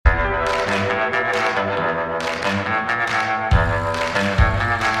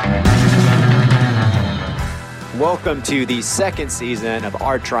welcome to the second season of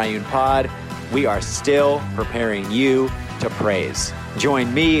Our Triune Pod. We are still preparing you to praise.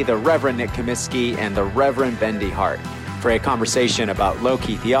 Join me, the Reverend Nick Comiskey, and the Reverend Bendy Hart for a conversation about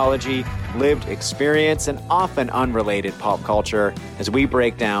low-key theology, lived experience, and often unrelated pop culture as we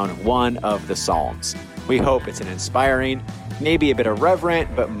break down one of the Psalms. We hope it's an inspiring, maybe a bit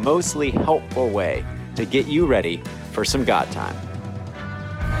irreverent, but mostly helpful way to get you ready for some God time.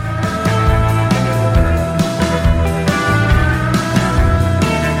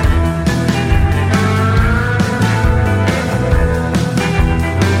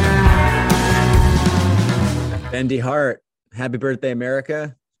 Bendy Hart, happy birthday,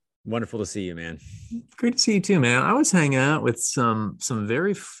 America. Wonderful to see you, man. Great to see you too, man. I was hanging out with some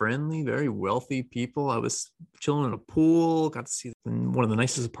very friendly, very wealthy people. I was chilling in a pool, got to see one of the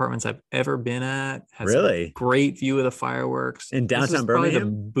nicest apartments I've ever been at. Has Really? A great view of the fireworks. In downtown Birmingham?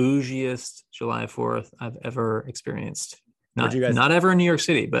 Birmingham? Probably the bougiest July 4th I've ever experienced. Not ever in New York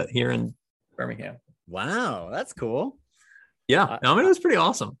City, but here in Birmingham. Wow, that's cool. Yeah, I mean, it was pretty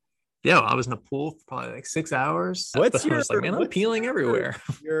awesome. Yeah, I was in a pool for probably like 6 hours. I'm peeling everywhere.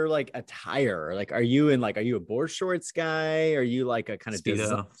 Your like attire, like, are you a board shorts guy? Are you like a kind of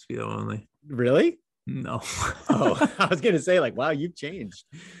Speedo only? Really? No. Oh, I was gonna say, like, wow, you've changed.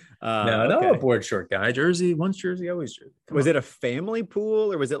 No, okay. I'm a board short guy. Jersey, once Jersey, always Jersey. Was it a family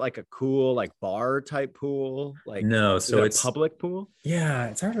pool or was it like a cool like bar type pool? Like, no, so it's a public pool. Yeah,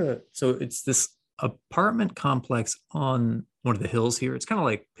 it's hard to. So it's this apartment complex on one of the hills here. It's kind of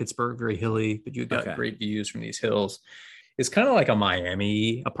like Pittsburgh, very hilly, but you got great views from these hills. It's kind of like a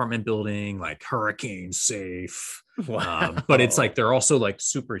Miami apartment building, like hurricane safe. Wow. But it's like, they're also like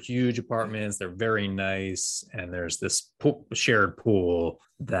super huge apartments. They're very nice. And there's this shared pool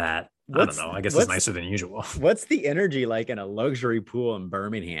that, I don't know, I guess it's nicer than usual. What's the energy like in a luxury pool in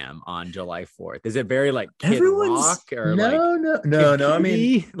Birmingham on July 4th? Is it very like Kid Rock or no? I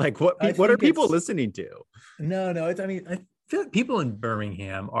mean, like what are people listening to? No. I feel like people in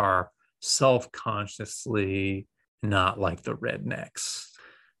Birmingham are self-consciously not like the rednecks,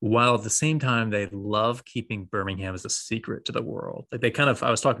 while at the same time they love keeping Birmingham as a secret to the world. Like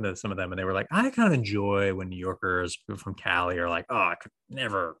I was talking to some of them and they were like, I kind of enjoy when New Yorkers from Cali are like, oh, I could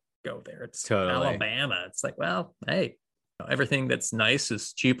never go there. It's totally Alabama. It's like, well, hey, everything that's nice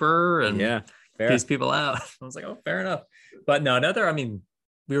is cheaper and pays people out. I was like, oh, fair enough. But no,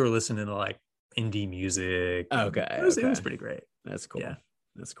 we were listening to like indie music. Okay. It was pretty great. That's cool. Yeah.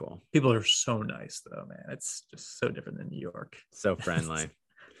 That's cool. People are so nice though, man. It's just so different than New York. So friendly.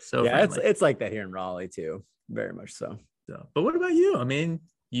 Friendly. It's like that here in Raleigh too. Very much so. But what about you? I mean,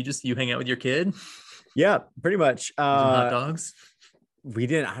 you hang out with your kid? Yeah, pretty much. Hot dogs? We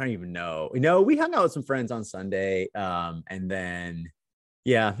didn't. I don't even know. We hung out with some friends on Sunday. And then,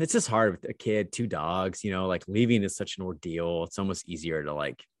 yeah, it's just hard with a kid, 2 dogs, like leaving is such an ordeal. It's almost easier to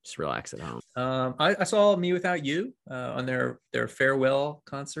like just relax at home. I saw Me Without You on their farewell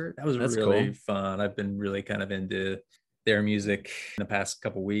concert. That was really cool. Fun. I've been really kind of into their music in the past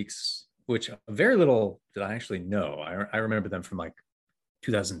couple weeks, which very little did I actually know. I remember them from like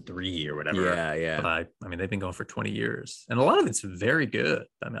 2003 or whatever. Yeah. But they've been going for 20 years, and a lot of it's very good.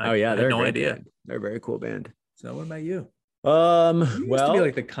 I they're had no idea. Band. They're a very cool band. So what about you? You used to be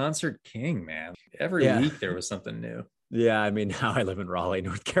like the concert king, man. Every week there was something new. Yeah, now I live in Raleigh,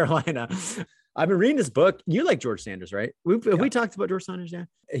 North Carolina. I've been reading this book. You like George Sanders, right? We talked about George Sanders, yeah.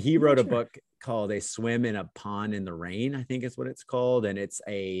 He wrote a book called A Swim in a Pond in the Rain, I think is what it's called. And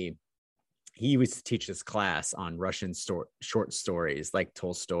he used to teach this class on Russian short stories like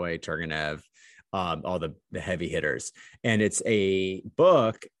Tolstoy, Turgenev, all the heavy hitters. And it's a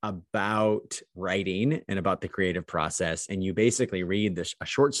book about writing and about the creative process. And you basically read a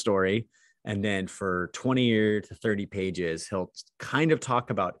short story, and then for 20 to 30 pages, he'll kind of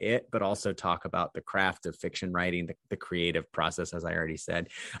talk about it, but also talk about the craft of fiction writing, the creative process, as I already said.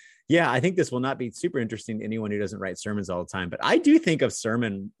 Yeah, I think this will not be super interesting to anyone who doesn't write sermons all the time. But I do think of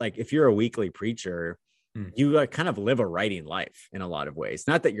sermon, like if you're a weekly preacher, you kind of live a writing life in a lot of ways.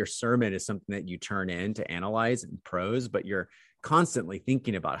 Not that your sermon is something that you turn in to analyze in prose, but you're constantly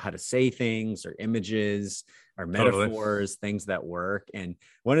thinking about how to say things or images or metaphors, things that work. And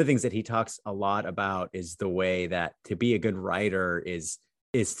one of the things that he talks a lot about is the way that to be a good writer is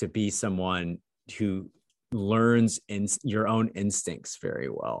to be someone who learns in your own instincts very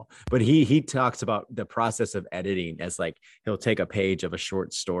well. But he talks about the process of editing as like he'll take a page of a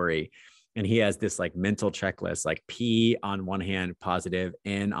short story And he has this like mental checklist, like P on one hand, positive,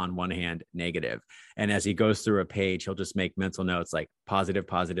 N on one hand, negative. And as he goes through a page, he'll just make mental notes like positive,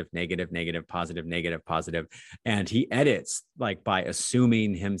 positive, negative, negative, positive, negative, positive. And he edits like by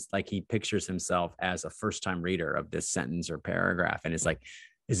assuming him, like he pictures himself as a first time reader of this sentence or paragraph. And it's like,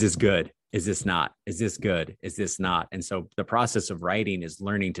 is this good? Is this not? Is this good? Is this not? And so the process of writing is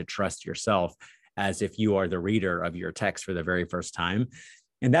learning to trust yourself as if you are the reader of your text for the very first time.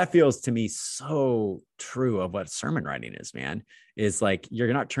 And that feels to me so true of what sermon writing is, man. Is like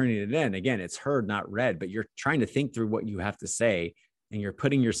you're not turning it in. Again, it's heard, not read, but you're trying to think through what you have to say. And you're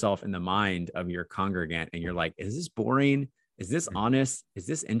putting yourself in the mind of your congregant. And you're like, is this boring? Is this honest? Is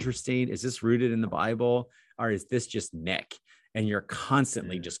this interesting? Is this rooted in the Bible? Or is this just Nick? And you're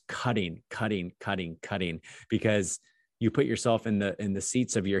constantly just cutting, because you put yourself in the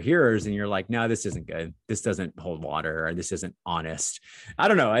seats of your hearers and you're like, no, this isn't good. This doesn't hold water, or this isn't honest. I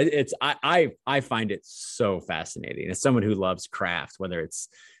don't know. I find it so fascinating as someone who loves craft, whether it's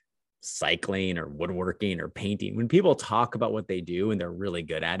cycling or woodworking or painting. When people talk about what they do and they're really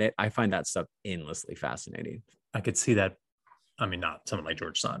good at it, I find that stuff endlessly fascinating. I could see that. I mean, not someone like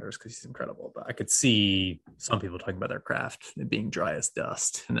George Saunders because he's incredible, but I could see some people talking about their craft and being dry as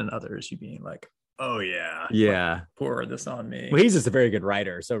dust, and then others you being like, oh yeah, like, pour this on me. Well, he's just a very good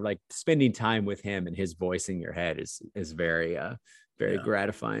writer, so like spending time with him and his voice in your head is very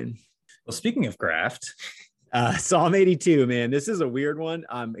gratifying. Well, speaking of craft, Psalm 82, man, this is a weird one.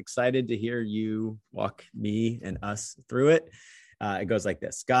 I'm excited to hear you walk me and us through it. It goes like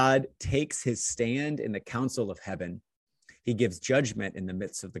this: God takes his stand in the council of heaven. He gives judgment in the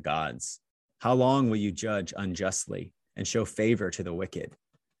midst of the gods. How long will you judge unjustly and show favor to the wicked?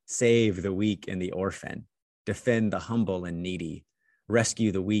 Save the weak and the orphan. Defend the humble and needy.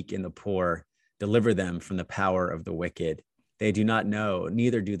 Rescue the weak and the poor. Deliver them from the power of the wicked. They do not know,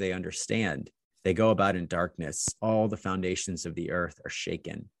 neither do they understand. They go about in darkness. All the foundations of the earth are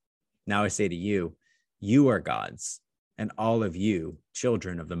shaken. Now I say to you, you are gods, and all of you,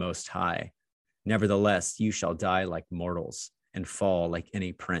 children of the Most High. Nevertheless, you shall die like mortals and fall like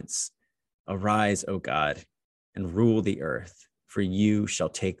any prince. Arise, O God, and rule the earth, for you shall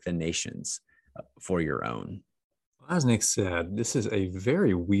take the nations for your own. As Nick said, this is a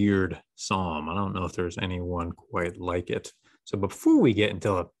very weird psalm. I don't know if there's anyone quite like it. So before we get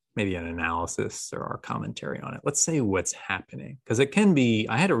into maybe an analysis or our commentary on it, let's say what's happening. Because it can be,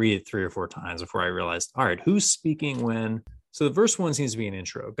 I had to read it 3 or 4 times before I realized, all right, who's speaking when? So the verse 1 seems to be an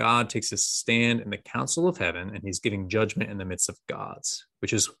intro. God takes his stand in the council of heaven, and he's giving judgment in the midst of gods,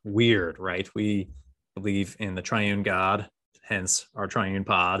 which is weird, right? We believe in the triune God, hence our triune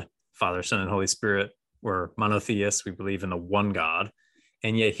pod, Father, Son, and Holy Spirit. We're monotheists. We believe in the one God.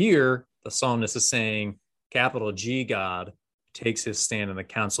 And yet here, the psalmist is saying, capital G God takes his stand in the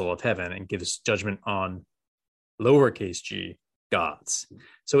council of heaven and gives judgment on lowercase g gods.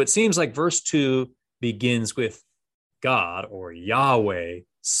 So it seems like verse 2 begins with God or Yahweh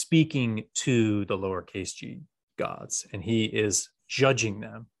speaking to the lowercase g gods, and he is judging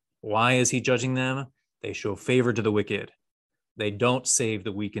them. Why is he judging them? They show favor to the wicked. They don't save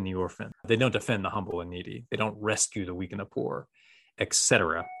the weak and the orphan. They don't defend the humble and needy. They don't rescue the weak and the poor,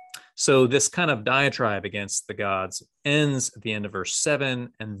 etc. So this kind of diatribe against the gods ends at the end of verse 7,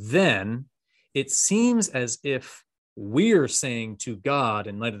 and then it seems as if we're saying to God,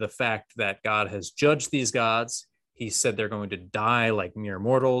 in light of the fact that God has judged these gods, he said they're going to die like mere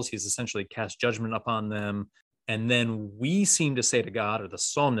mortals. He's essentially cast judgment upon them. And then we seem to say to God, or the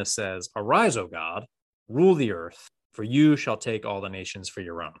psalmist says, arise, O God, rule the earth, for you shall take all the nations for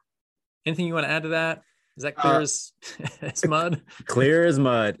your own. Anything you want to add to that? Is that clear as mud? Clear as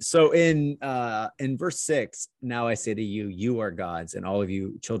mud. So in verse 6, now I say to you, you are gods, and all of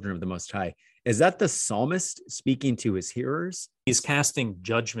you children of the Most High. Is that the psalmist speaking to his hearers? He's casting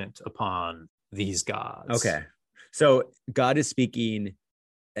judgment upon these gods. Okay. So God is speaking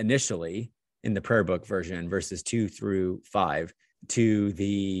initially in the prayer book version, verses 2 through 5, to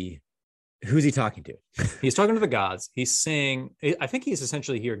the, who's he talking to? He's talking to the gods. He's saying, I think he's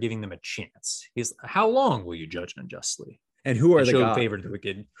essentially here giving them a chance. He's, how long will you judge unjustly? And who are the show gods? Favor to the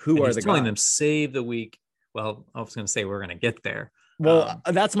wicked. Who are the telling gods? Them, save the weak. Well, I was going to say we're going to get there. Well,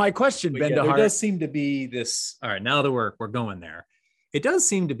 that's my question, Ben. Yeah, there does seem to be this. All right, now that we're going there, it does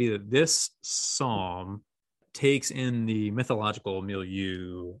seem to be that this psalm takes in the mythological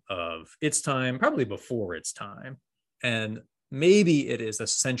milieu of its time, probably before its time, and maybe it is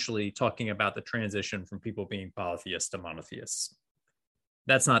essentially talking about the transition from people being polytheists to monotheists.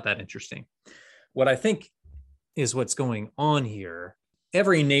 That's not that interesting. What I think is what's going on here.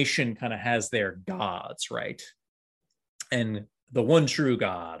 Every nation kind of has their gods, right? And the one true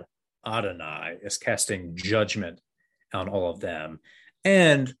God Adonai is casting judgment on all of them.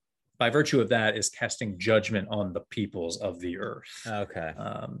 And by virtue of that, is casting judgment on the peoples of the earth. Okay.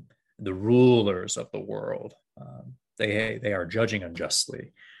 The rulers of the world. They are judging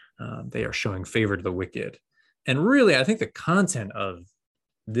unjustly. They are showing favor to the wicked. And really, I think the content of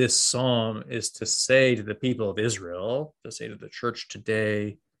this psalm is to say to the people of Israel, to say to the church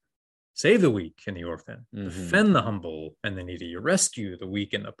today, save the weak and the orphan, defend the humble and the needy, rescue the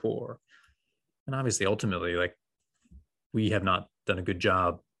weak and the poor. And obviously, ultimately, like, we have not done a good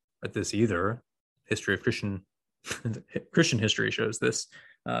job at this either. History of Christian history shows this.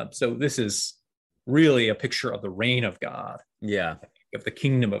 So this is really a picture of the reign of God, of the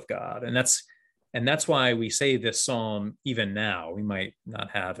kingdom of God, and that's why we say this psalm even now. We might not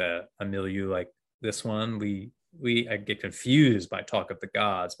have a milieu like this one. We get confused by talk of the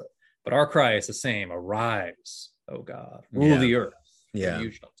gods, but our cry is the same: arise, O God, rule the earth.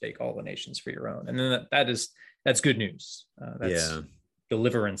 You shall take all the nations for your own. And then that's good news. That's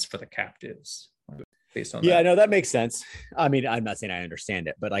deliverance for the captives. Based on that. No, that makes sense. I mean, I'm not saying I understand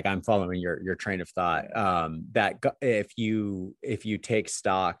it, but like, I'm following your train of thought. That if you take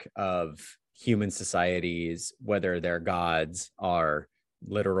stock of human societies, whether their gods are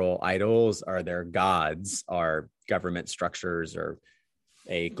literal idols or their gods are government structures or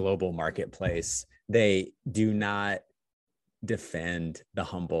a global marketplace, they do not defend the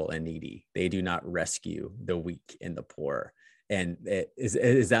humble and needy. They do not rescue the weak and the poor. And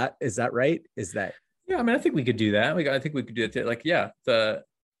is that right? Is that? Yeah, I mean, I think we could do that. I think we could do it. Like, the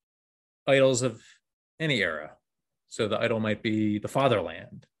idols of any era. So the idol might be the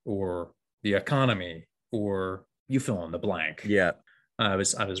fatherland or the economy, or you fill in the blank. Yeah. I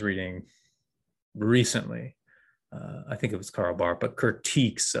was reading recently, I think it was Karl Barth, but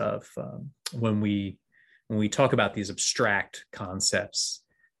critiques of when we talk about these abstract concepts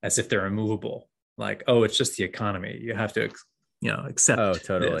as if they're immovable, like, oh, it's just the economy. You have to accept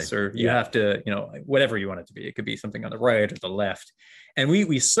this, or you have to, whatever you want it to be. It could be something on the right or the left. And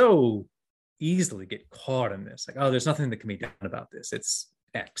we so easily get caught in this, like, oh, there's nothing that can be done about this. It's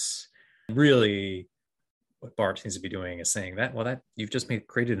X. Really, what Barth seems to be doing is saying that, well, that you've just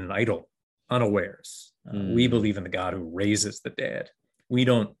created an idol unawares. We believe in the God who raises the dead. We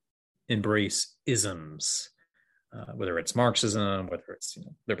don't embrace isms, whether it's Marxism, whether it's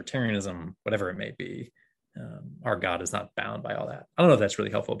libertarianism, whatever it may be. Our God is not bound by all that. I don't know if that's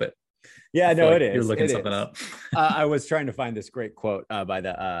really helpful, but it is. You're looking something up. I was trying to find this great quote by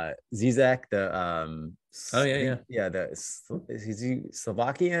the Zizek, the is he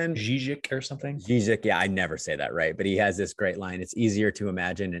Slovakian? Zizek or something. Zizek, I never say that right, but he has this great line: "It's easier to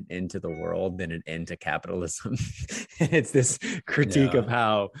imagine an end to the world than an end to capitalism." It's this critique of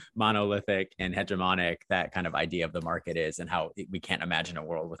how monolithic and hegemonic that kind of idea of the market is, and how we can't imagine a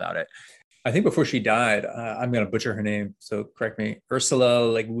world without it. I think before she died, I'm going to butcher her name, so correct me, Ursula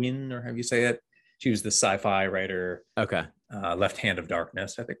Le Guin, or how you say it. She was the sci-fi writer. Okay. Left Hand of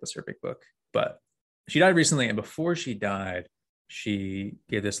Darkness, I think, was her big book. But she died recently, and before she died, she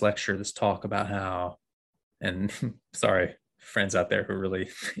gave this talk about how, and sorry, friends out there who are really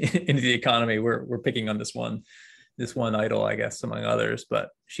into the economy, we're picking on this one idol, I guess, among others. But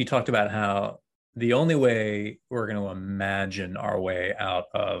she talked about how the only way we're going to imagine our way out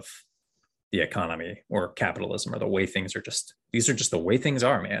of the economy or capitalism, or the way things are these are just the way things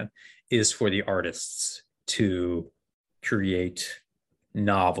are, man, is for the artists to create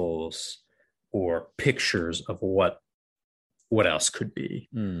novels or pictures of what else could be.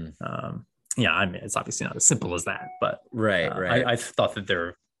 I mean, it's obviously not as simple as that, but right. I thought that there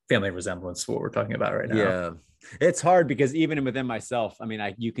are family resemblance to what we're talking about right now. Yeah, it's hard because even within myself, I mean,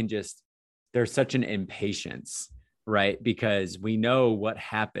 there's such an impatience, right? Because we know what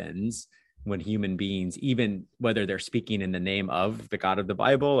happens when human beings, even whether they're speaking in the name of the God of the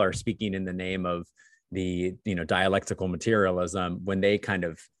Bible or speaking in the name of the, dialectical materialism, when they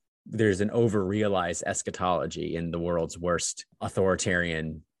there's an over-realized eschatology in the world's worst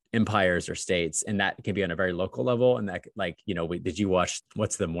authoritarian empires or states. And that can be on a very local level. And that, did you watch,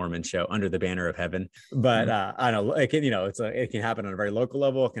 what's the Mormon show, Under the Banner of Heaven? But I don't know, it can, it can happen on a very local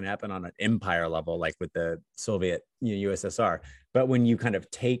level. It can happen on an empire level, like with the Soviet USSR. But when you kind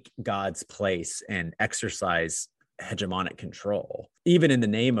of take God's place and exercise hegemonic control, even in the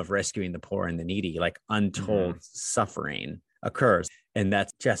name of rescuing the poor and the needy, like untold suffering occurs. And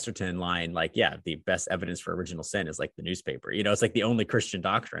that's Chesterton line, the best evidence for original sin is like the newspaper. It's like the only Christian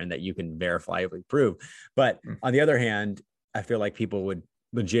doctrine that you can verifiably prove. But on the other hand, I feel like people would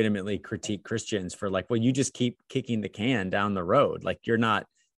legitimately critique Christians for you just keep kicking the can down the road. Like, you're not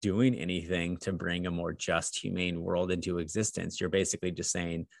doing anything to bring a more just, humane world into existence. You're basically just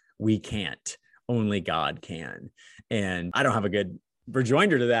saying, we can't, only God can. And I don't have a good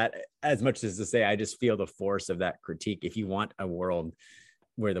rejoinder to that, as much as to say, I just feel the force of that critique. If you want a world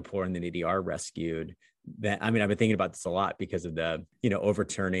where the poor and the needy are rescued, then, I mean, I've been thinking about this a lot because of the,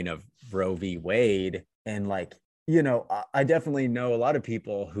 overturning of Roe v. Wade. And like, I definitely know a lot of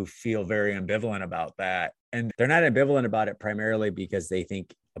people who feel very ambivalent about that. And they're not ambivalent about it primarily because they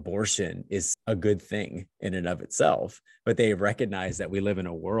think abortion is a good thing in and of itself, but they recognize that we live in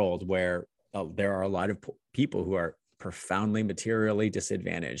a world where there are a lot of people who are profoundly materially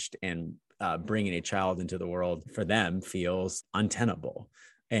disadvantaged, and bringing a child into the world for them feels untenable.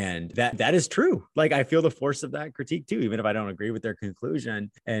 And that is true. Like, I feel the force of that critique too, even if I don't agree with their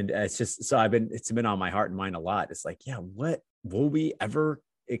conclusion. And it's just, so it's been on my heart and mind a lot. It's like, yeah, what will we ever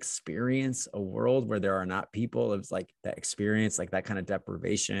experience a world where there are not people of like that experience, like that kind of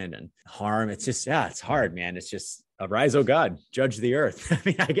deprivation and harm? It's just, it's hard, man. It's just, arise, oh God, judge the earth. I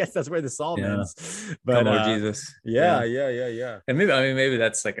mean, I guess that's where the psalm ends. But Lord Jesus. Yeah. And maybe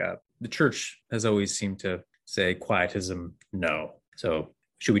that's like the church has always seemed to say quietism, no. So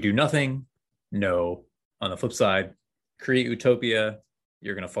should we do nothing? No. On the flip side, create utopia,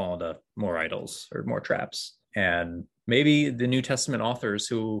 you're going to fall into more idols or more traps. And maybe the New Testament authors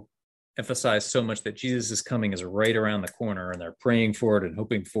who emphasize so much that Jesus is coming is right around the corner, and they're praying for it and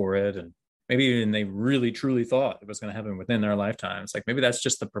hoping for it. And maybe even they really, truly thought it was going to happen within their lifetimes. Like, maybe that's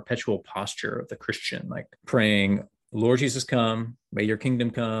just the perpetual posture of the Christian, like praying, Lord Jesus, come, may your kingdom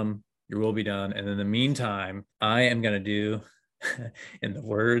come, your will be done. And in the meantime, I am going to do, in the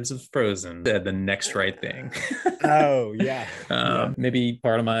words of Frozen, the next right thing. Oh, yeah. Maybe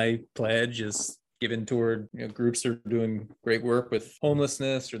part of my pledge is given toward groups that are doing great work with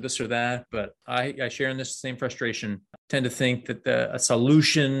homelessness or this or that. But I share in this same frustration. I tend to think that a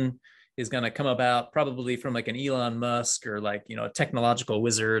solution is going to come about probably from like an Elon Musk or like, a technological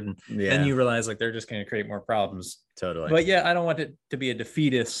wizard. And then you realize like they're just going to create more problems. Totally. But I don't want it to be a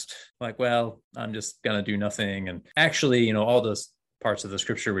defeatist, like, well, I'm just going to do nothing. And actually, all those parts of the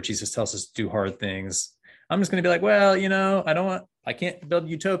scripture where Jesus tells us to do hard things, I'm just going to be like, well, I can't build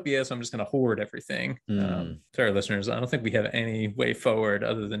utopia, so I'm just going to hoard everything. To our listeners, I don't think we have any way forward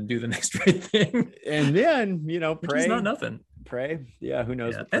other than do the next right thing. And then, pray. It's not nothing. Pray. Yeah, who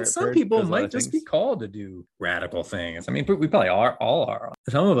knows? Yeah. And some people might just be called to do radical things. I mean, we probably all are.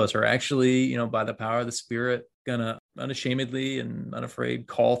 Some of us are actually, by the power of the Spirit, gonna unashamedly and unafraid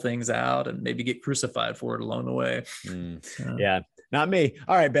call things out and maybe get crucified for it along the way. Yeah, not me.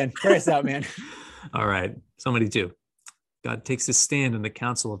 All right, Ben, pray us out, man. All right, somebody too. God takes his stand in the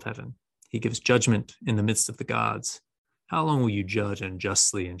council of heaven. He gives judgment in the midst of the gods. How long will you judge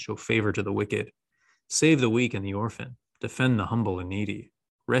unjustly and show favor to the wicked? Save the weak and the orphan. Defend the humble and needy.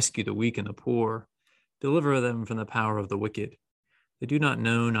 Rescue the weak and the poor. Deliver them from the power of the wicked. They do not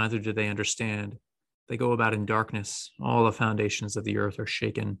know, neither do they understand. They go about in darkness. All the foundations of the earth are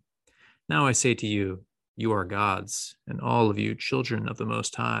shaken. Now I say to you, you are gods, and all of you children of the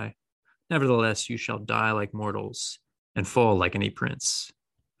Most High. Nevertheless, you shall die like mortals and fall like any prince.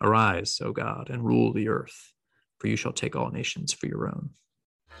 Arise, O God, and rule the earth, for you shall take all nations for your own.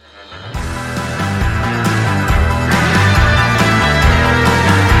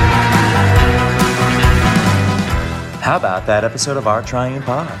 How about that episode of Our Triune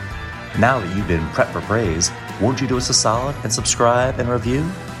Pod? Now that you've been prepped for praise, won't you do us a solid and subscribe and review?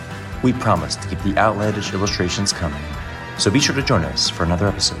 We promise to keep the outlandish illustrations coming. So be sure to join us for another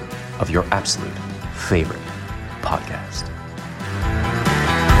episode of your absolute favorite podcast.